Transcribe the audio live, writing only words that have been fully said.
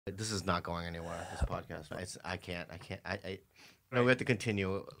This is not going anywhere. This podcast. I can't. No, we have to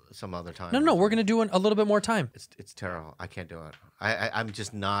continue some other time. No, we're gonna do a little bit more time. It's terrible. I can't do it. I'm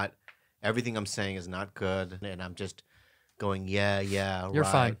just not. Everything I'm saying is not good, and I'm just going, yeah, You're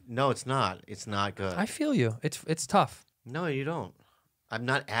right. fine. No, it's not. It's not good. I feel you. It's tough. No, you don't. I'm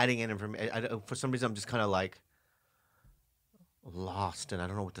not adding in information. For some reason, I'm just kind of like lost, and I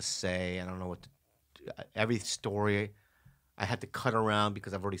don't know what to say. I don't know what to. Every story, I had to cut around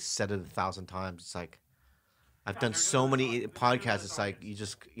because I've already said it 1,000 times. It's like I've done so many podcasts. It's like you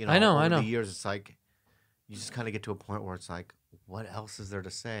just, I know. over the years, it's like you just kind of get to a point where it's like, what else is there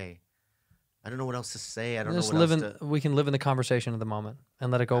to say? I don't know what else to say. I don't know what else to. We can live in the conversation of the moment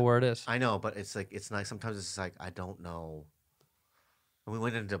and let it go where it is. I know, but it's like it's nice. Sometimes it's like I don't know. And we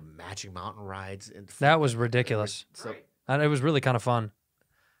went into Magic Mountain rides. And That was ridiculous. So, And it was really kind of fun.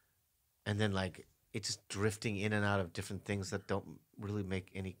 and then like it's just drifting in and out of different things that don't really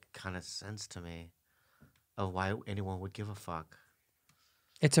make any kind of sense to me. Of why anyone would give a fuck.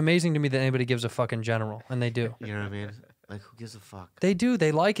 It's amazing to me that anybody gives a fuck in general, and they do. You know what I mean? Like who gives a fuck? They do.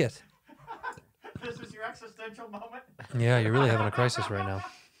 They like it. This is your existential moment. Yeah, you're really having a crisis right now.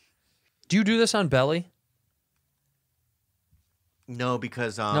 Do you do this on Belly? No,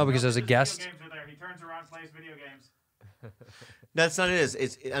 because No, because as a guest. Video games are there. He turns around, plays video games. That's not it.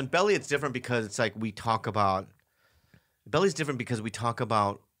 It's on Belly. It's different because it's like we talk about. Belly's different because we talk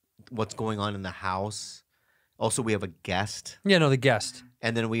about what's going on in the house. Also, we have a guest, Yeah, no, the guest.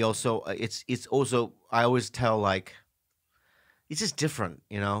 and then we also it's also I always tell like it's just different.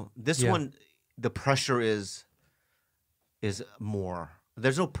 This Yeah. one the pressure is more.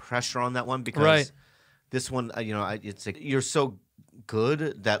 There's no pressure on that one because Right. this one it's like you're so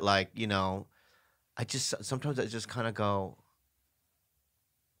good that like sometimes I just kind of go.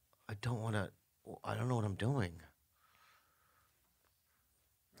 I don't know what I'm doing.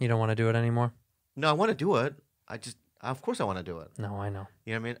 You don't want to do it anymore? No, I want to do it. Of course I want to do it. No, I know.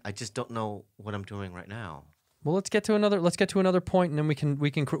 You know what I mean? I just don't know what I'm doing right now. Well, let's get to another point, and then we can.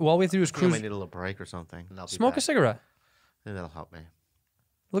 Well, all we have to do is I think I cruise. might need a little break or something. And I'll be Smoke a back. cigarette. And that'll help me.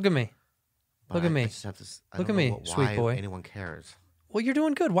 Look at me. But Look at me. I just have to, I Look don't at know me, why sweet boy. anyone cares. Well, you're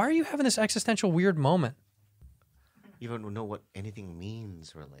doing good. Why are you having this existential weird moment? You don't know what anything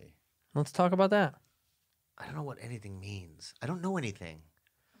means, really. Let's talk about that. I don't know what anything means. I don't know anything.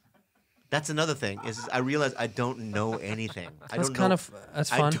 That's another thing. Is I realize I don't know anything. That's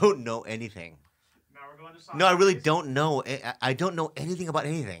fun. I don't know anything. Now we're going to No, I really don't know. I don't know anything about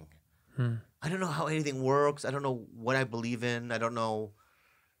anything. Hmm. I don't know how anything works. I don't know what I believe in. I don't know,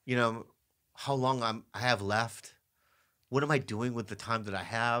 how long I have left. What am I doing with the time that I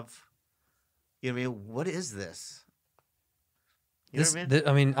have? You know what I mean? What is this? You know what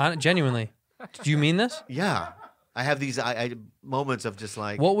I mean? Genuinely. Do you mean this? Yeah. I have these moments of just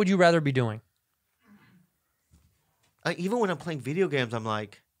like... What would you rather be doing? Even when I'm playing video games, I'm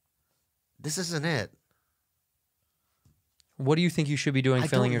like, this isn't it. What do you think you should be doing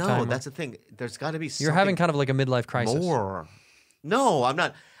filling your time with? That's the thing. There's got to be something You're having kind of like a midlife crisis. more. No, I'm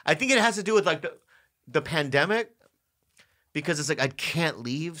not. I think it has to do with like the pandemic because it's like I can't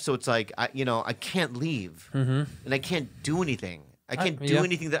leave. So it's like, I can't leave. Mm-hmm. And I can't do anything. I can't do yeah.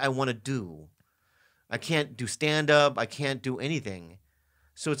 anything that I want to do. I can't do stand-up. I can't do anything.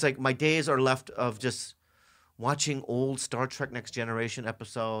 So it's like my days are left of just watching old Star Trek Next Generation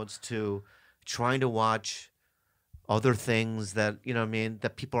episodes to trying to watch other things that,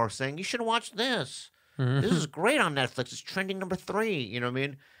 that people are saying, you should watch this. Mm-hmm. This is great on Netflix. It's trending number 3. You know what I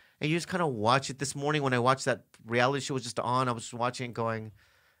mean? And you just kind of watch it. This morning when I watched that reality show was just on, I was just watching going,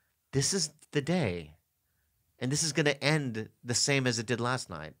 this is the day. And this is going to end the same as it did last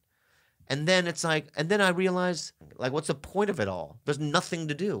night. And then it's like, and then I realized, like, what's the point of it all? There's nothing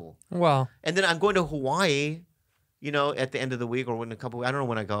to do. Well, And then I'm going to Hawaii, at the end of the week or in a couple. I don't know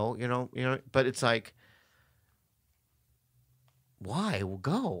when I go. But it's like, why? We'll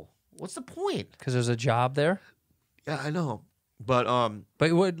go. What's the point? because there's a job there. Yeah, I know. But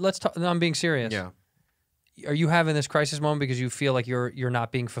Let's talk. No, I'm being serious. yeah. Are you having this crisis moment because you feel like you're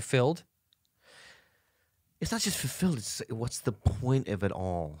not being fulfilled? It's not just fulfilled. It's what's the point of it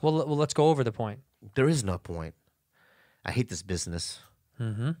all? Well, let's go over the point. There is no point. I hate this business,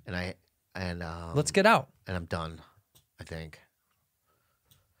 Mm-hmm. and Let's get out. and I'm done. I think.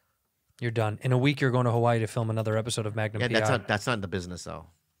 You're done. In a week, you're going to Hawaii to film another episode of Magnum Yeah, PI. that's not the business though.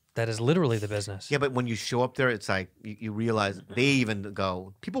 That is literally the business. Yeah, but when you show up there, it's like you realize they even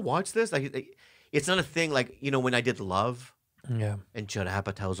go, people watch this. Like, it's not a thing. Like when I did Love Yeah. and Judd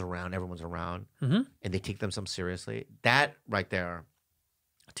Apatow's around, everyone's around, Mm-hmm. and they take themselves seriously. That right there,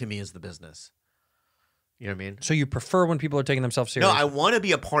 to me, is the business. You know what I mean? So you prefer when people are taking themselves No, seriously? I want to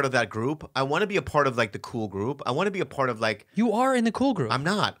be a part of that group. I want to be a part of like the cool group. I want to be a part of like. You are in the cool group. I'm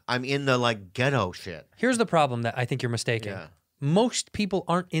not. I'm in the like ghetto shit. Here's the problem that I think you're mistaken. Yeah. Most people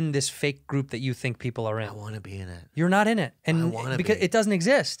aren't in this fake group that you think people are in. I want to be in it. You're not in it, and wanna because be. it doesn't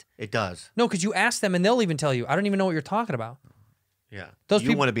exist. It does. No, because you ask them and they'll even tell you, I don't even know what you're talking about. Yeah. Those you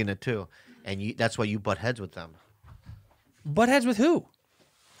people- want to be in it too, and that's why you butt heads with them. Butt heads with who?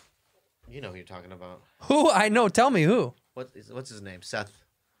 You know who you're talking about. Who? I know. Tell me who. What's his name? Seth.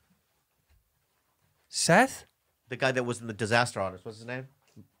 Seth? The guy that was in the Disaster Artist. What's his name?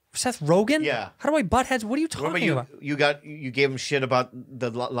 Seth Rogen? Yeah. How do I butt heads? What are you Remember talking about? you gave him shit about the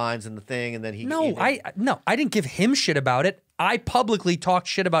lines and the thing, and then he No, I didn't give him shit about it. I publicly talked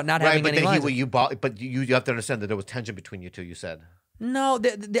shit about not right, having but any then lines. but you have to understand that there was tension between you two. You said No,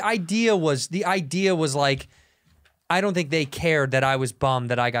 the idea was like, I don't think they cared that I was bummed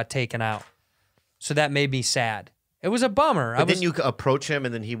that I got taken out, so that made me sad. It was a bummer. But didn't you approach him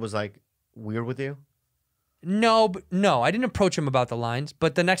and then he was like weird with you? No, I didn't approach him about the lines.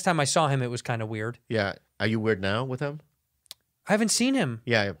 But the next time I saw him, it was kind of weird. Yeah. Are you weird now with him? I haven't seen him.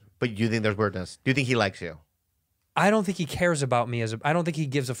 Yeah, but you think there's weirdness? Do you think he likes you? I don't think he cares about me I don't think he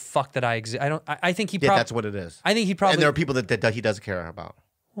gives a fuck that I exist. I think he Yeah, probably. that's what it is. I think he probably. And there are people that he doesn't care about.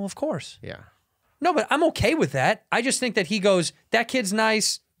 Well, of course. Yeah. No, but I'm okay with that. I just think that he goes, that kid's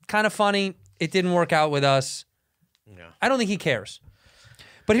nice, kind of funny. It didn't work out with us. Yeah. I don't think he cares.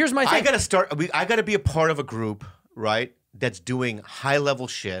 But here's my thing. I gotta be a part of a group, right? That's doing high level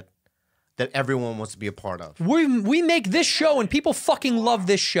shit that everyone wants to be a part of. We make this show and people fucking love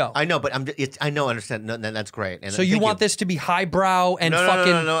this show. I know, but I know, I understand. No, that's great. And So you want this to be highbrow and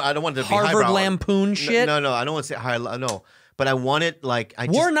fucking no, I don't want it to be Harvard highbrow. Lampoon shit? No, I don't want to say high. No, but I want it like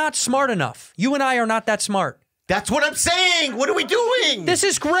We're not smart enough. You and I are not that smart. That's what I'm saying. What are we doing? This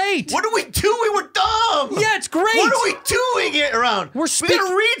is great. What are we doing? We're dumb. Yeah, it's great. What are we doing here around? We're We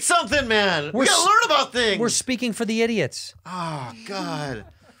gotta read something, man. We gotta learn about things. We're speaking for the idiots. Oh God,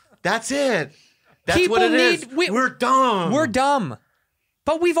 that's it. That's People what it is. need- We're dumb. We're dumb.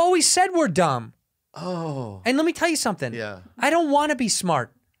 But we've always said we're dumb. Oh. And let me tell you something. Yeah. I don't want to be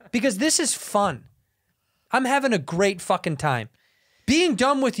smart because this is fun. I'm having a great fucking time. Being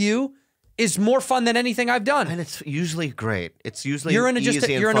dumb with you is more fun than anything I've done. And it's usually great. It's usually You're in a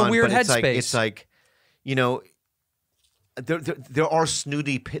easy and you're in a fun, weird but it's like, headspace. it's like, you know, there are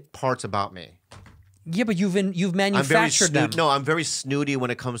snooty parts about me. Yeah, but you've I'm very manufactured them. No, I'm very snooty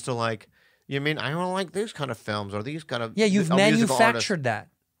when it comes to like, you mean I don't like these kind of films or these kind of Yeah, you've musical artists, manufactured that.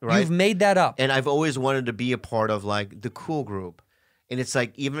 right? You've made that up. And I've always wanted to be a part of like the cool group, and it's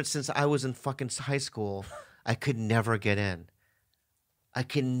like even since I was in fucking high school, I could never get in. I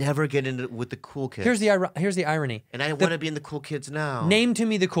can never get in with the cool kids. Here's the irony. And I want to be in the cool kids now. Name to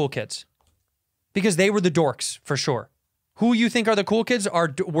me the cool kids, because they were the dorks for sure. Who you think are the cool kids were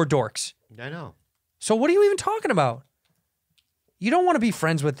dorks. I know. So what are you even talking about? You don't want to be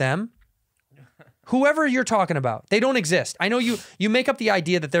friends with them. Whoever you're talking about, they don't exist. I know you make up the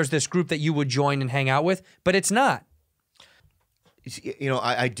idea that there's this group that you would join and hang out with, but it's not. You know,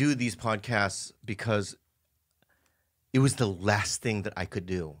 I do these podcasts because it was the last thing that I could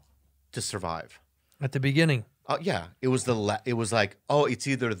do to survive. At the beginning. Yeah, it was it was like, oh, it's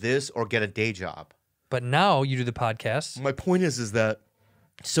either this or get a day job. But now you do the podcast. My point is that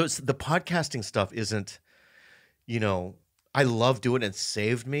so it's the podcasting stuff isn't, you know, I love doing it and it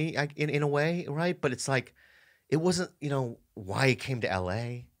saved me in a way, right? But it's like it wasn't, you know, why I came to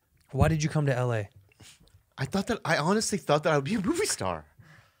LA. Why did you come to LA? I honestly thought that I would be a movie star.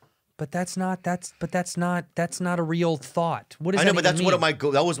 But that's not a real thought. What does I know, that but that's even what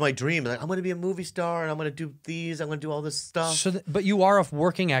mean? that was my dream. Like, I'm going to be a movie star, and I'm going to do these. I'm going to do all this stuff. So, but you are a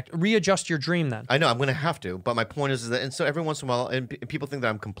working act. Readjust your dream then. I know I'm going to have to. But my point is that, and so every once in a while, and people think that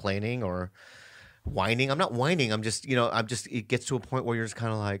I'm complaining or whining. I'm not whining. I'm just, you know, it gets to a point where you're just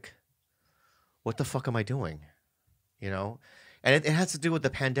kind of like, what the fuck am I doing? You know, and it has to do with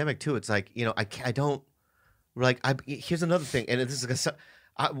the pandemic too. It's like, you know, I don't like. Here's another thing, and this is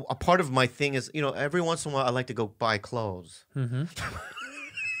a part of my thing is, you know, every once in a while I like to go buy clothes. Mm-hmm.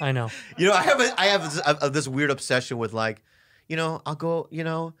 I know. You know, I have this weird obsession with like, you know, I'll go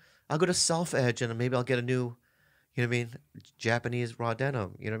to Self Edge and maybe I'll get a new, you know what I mean, Japanese raw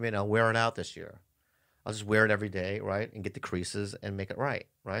denim. You know what I mean? I'll wear it out this year. I'll just wear it every day, right, and get the creases and make it right.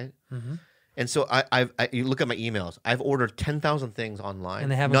 Mm-hmm. And so you look at my emails. I've ordered 10,000 things online.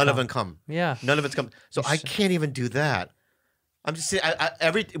 And they haven't None come. of them come. Yeah. None of it's come. So I can't even do that. I'm just saying,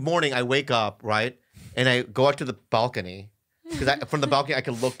 every morning I wake up, right, and I go out to the balcony because from the balcony I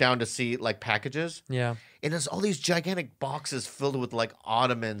could look down to see like packages. Yeah. And there's all these gigantic boxes filled with like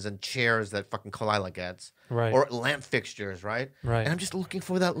ottomans and chairs that fucking Kalila gets, Right. or lamp fixtures, right? Right. And I'm just looking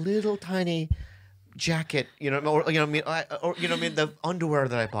for that little tiny jacket, or you know what I mean, or you know what I mean, the underwear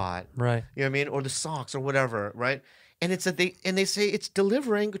that I bought, Right. you know what I mean, or the socks or whatever, right? And it's they say it's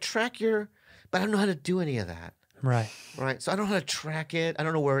delivering, track your, but I don't know how to do any of that, Right. right? So I don't know how to track it. I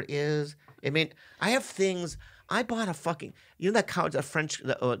don't know where it is. I mean, I have things. I bought a fucking, that couch,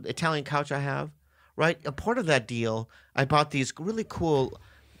 the Italian couch I have, right? A part of that deal, I bought these really cool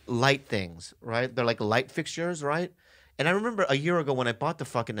light things, right? They're like light fixtures, right? And I remember a year ago when I bought the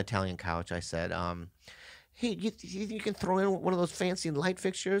fucking Italian couch, I said, hey, you can throw in one of those fancy light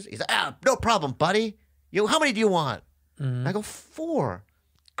fixtures? He's like, no problem, buddy. How many do you want? Mm-hmm. I go, 4.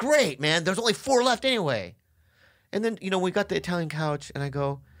 Great, man. There's only 4 left anyway. And then, we got the Italian couch, and I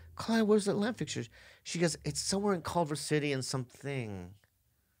go, Clyde, where's the lamp fixtures? She goes, it's somewhere in Culver City and something.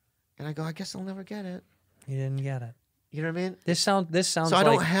 And I go, I guess I'll never get it. You didn't get it. You know what I mean? This sounds So like I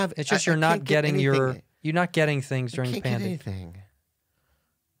don't have. it's just I you're not can't get getting anything. you're not getting things I during the can't get pandemic. anything.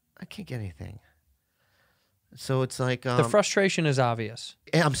 I can't get anything. So it's like The frustration is obvious.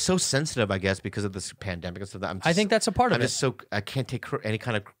 and I'm so sensitive, I guess, because of this pandemic and stuff. That I think that's a part of I'm it. just so I can't take any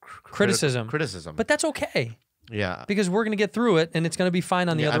kind of Criticism. Criticism, But that's okay yeah, because we're going to get through it and it's going to be fine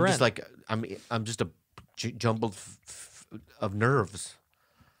on the other I'm end. just like I'm just a jumbled of nerves.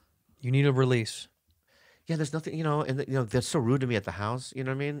 You need a release. Yeah, there's nothing, and they're so rude to me at the house. You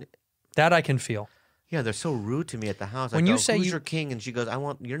know what I mean? That I can feel. Yeah, they're so rude to me at the house. When I go, you say who's you- your king? And she goes,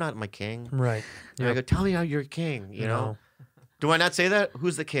 you're not my king. Right. And I go, tell me how you're king, you know? Do I not say that?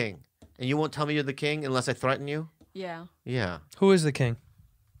 Who's the king? And you won't tell me you're the king unless I threaten you? Yeah. Yeah. Who is the king?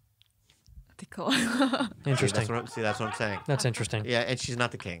 Tickle. Interesting. See, that's what I'm saying. That's interesting. Yeah, and she's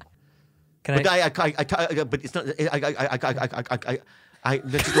not the king. Can But I? but it's not.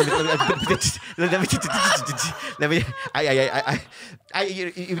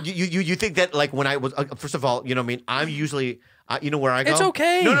 You think that like when I was first of all, I'm usually where I go. It's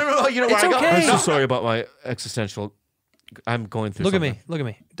okay. No. You know where It's I go. okay. I'm so sorry about my existential. I'm going through. Look something. at me. Look at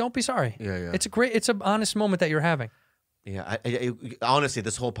me. Don't be sorry. Yeah. It's an honest moment that you're having. Yeah, honestly,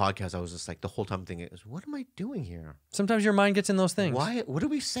 this whole podcast, I was just like the whole time thinking, what am I doing here? Sometimes your mind gets in those things. Why? What are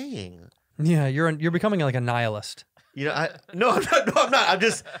we saying? Yeah, you're becoming like a nihilist. No, I'm not.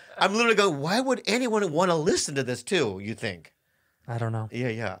 I'm literally going, why would anyone want to listen to this too, you think? I don't know.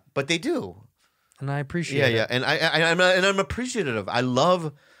 Yeah. But they do. And I appreciate it. Yeah. And I'm appreciative. I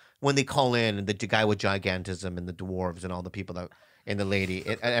love when they call in and the guy with gigantism and the dwarves and all the people and the lady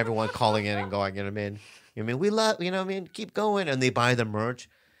and everyone calling in and going, you know what I mean? You know what I mean? We love, you know what I mean? Keep going. And they buy the merch.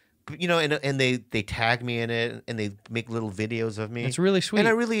 And they tag me in it and they make little videos of me. It's really sweet. And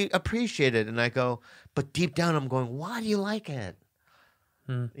I really appreciate it. And I go, but deep down I'm going, why do you like it?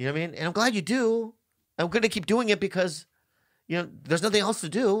 You know what I mean? And I'm glad you do. I'm going to keep doing it because, there's nothing else to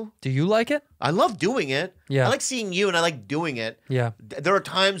do. Do you like it? I love doing it. Yeah. I like seeing you and I like doing it. Yeah. There are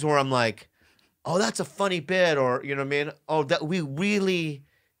times where I'm like, oh, that's a funny bit, or, you know what I mean? Oh, that we really,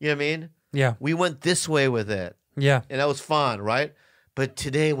 you know what I mean? Yeah. We went this way with it. Yeah. And that was fun, right? But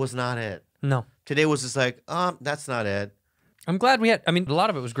today was not it. No. Today was just like, that's not it. I'm glad we had. I mean, a lot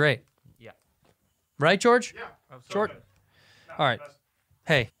of it was great. Yeah. Right, George? Yeah. I'm so Short. good. No, All right. that's-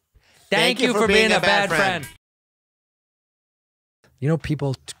 Hey, thank you for being a bad friend. You know,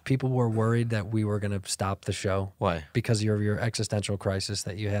 people were worried that we were going to stop the show Why? because of your existential crisis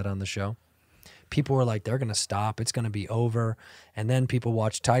that you had on the show. People were like, they're going to stop. It's going to be over. And then people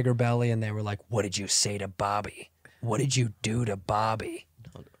watched Tiger Belly and they were like, what did you say to Bobby? What did you do to Bobby?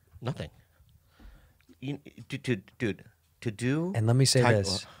 Nothing. Dude, to do. And let me say Tiger-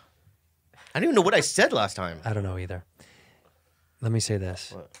 this. I don't even know what I said last time. I don't know either. Let me say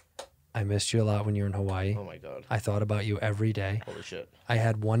this. What? I missed you a lot when you were in Hawaii. Oh my God. I thought about you every day. Holy shit. I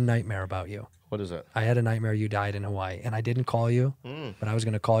had one nightmare about you. What is it? I had a nightmare you died in Hawaii, and I didn't call you, but I was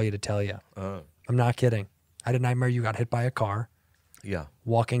going to call you to tell you. I'm not kidding. I had a nightmare you got hit by a car Yeah.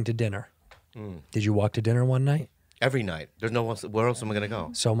 walking to dinner. Did you walk to dinner one night? Every night. There's no one. Where else am I going to go?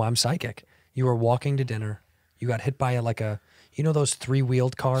 So I'm psychic. You were walking to dinner. You got hit by those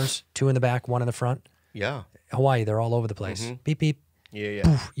 3-wheeled cars, 2 in the back, 1 in the front? Yeah. Hawaii, they're all over the place. Beep, beep. Yeah.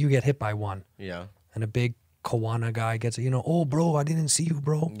 Poof, you get hit by one. Yeah. And a big Kawana guy gets it. Oh, bro, I didn't see you,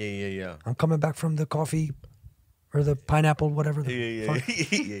 bro. Yeah. I'm coming back from the coffee or the pineapple, whatever. Yeah.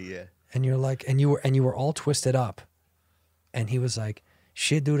 Yeah. And you're like, and you were all twisted up. And he was like,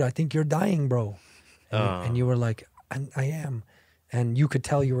 shit, dude, I think you're dying, bro. And you were like, I am. And you could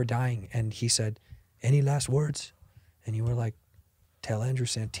tell you were dying. And he said, any last words? And you were like, tell Andrew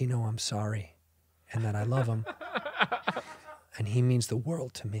Santino I'm sorry and that I love him. and he means the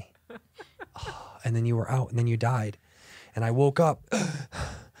world to me. Oh, and then you were out, and then you died. And I woke up,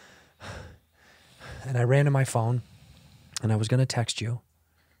 and I ran to my phone, and I was going to text you,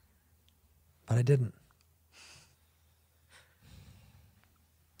 but I didn't.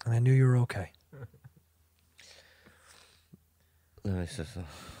 And I knew you were okay.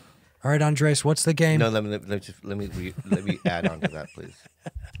 All right, Andres, what's the game? No, let me add on to that, please.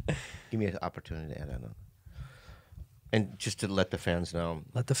 Give me an opportunity to add on. And just to let the fans know.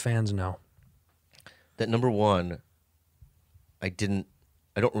 Let the fans know. That number one, I don't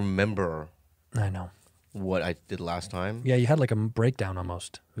remember I know. what I did last time. Yeah, you had like a breakdown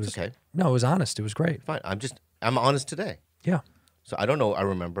almost. It was, Okay. No, it was honest. It was great. Fine. I'm honest today. Yeah. So I don't know. I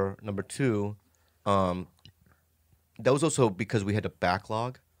remember. Number two, that was also because we had a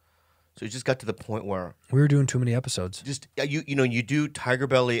backlog. So it just got to the point where We were doing too many episodes. just you do Tiger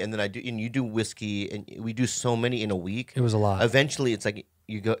Belly and then you do whiskey and we do so many in a week. It was a lot. Eventually, it's like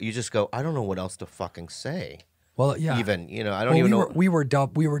you just go. I don't know what else to fucking say. Well, yeah. Even I don't even know. We were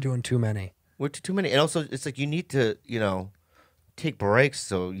doing too many. We're too many, and also it's like you need to take breaks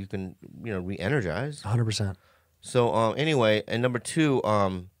so you can re-energize. 100%. So anyway, and number two,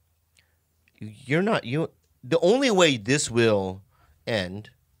 you're not you. The only way this will end,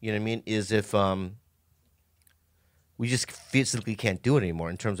 you know what I mean, is if we just physically can't do it anymore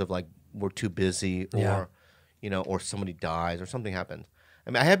in terms of like we're too busy or Yeah. or somebody dies or something happens.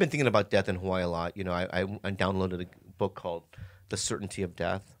 I mean, I have been thinking about death in Hawaii a lot. I downloaded a book called The Certainty of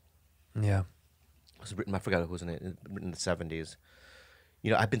Death. Yeah. It was written, I forgot who was in it, written in the 70s.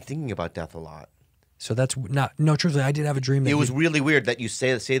 I've been thinking about death a lot. So that's not, no, truthfully, I did have a dream that It was really weird that you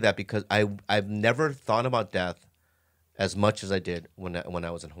say that because I've never thought about death as much as I did when I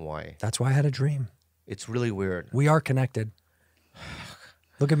was in Hawaii. That's why I had a dream. It's really weird. We are connected.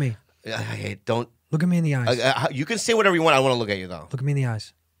 Look at me. I don't. Look at me in the eyes. You can say whatever you want. I want to look at you though. Look at me in the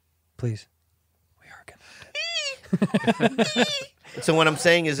eyes. Please. We are connected. So what I'm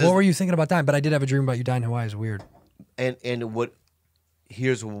saying is What were you thinking about dying? But I did have a dream about you dying in Hawaii. It's weird. and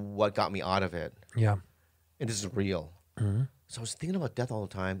here's what got me out of it. Yeah. And this is real. Mm-hmm. So I was thinking about death all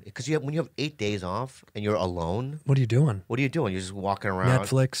the time because when you have 8 days off and you're alone, What are you doing? what are you doing? You're just walking around.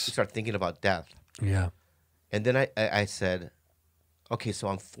 Netflix. You start thinking about death. Yeah. And then I said, okay, so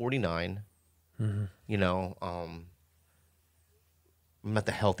I'm 49. Mm-hmm. I'm not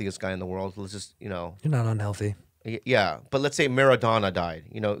the healthiest guy in the world. Let's just, You're not unhealthy. yeah. But let's say Maradona died.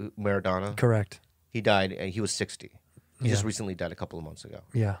 Maradona? Correct. He died and he was 60. He just Yeah. recently died a couple of months ago.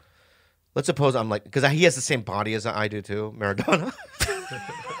 Yeah. Let's suppose I'm like, because he has the same body as I do too, Maradona.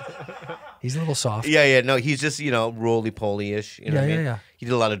 He's a little soft. yeah. No, he's just, roly-poly-ish. You know what I mean? Yeah. He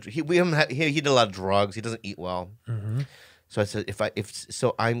did a lot of, he did a lot of drugs. He doesn't eat well. Mm-hmm. So I said,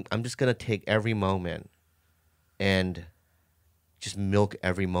 I'm just gonna take every moment and just milk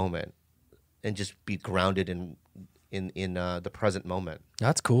every moment and just be grounded in the present moment.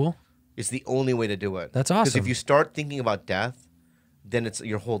 That's cool. It's the only way to do it. That's Because awesome. if you start thinking about death, then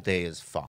your whole day is fucked.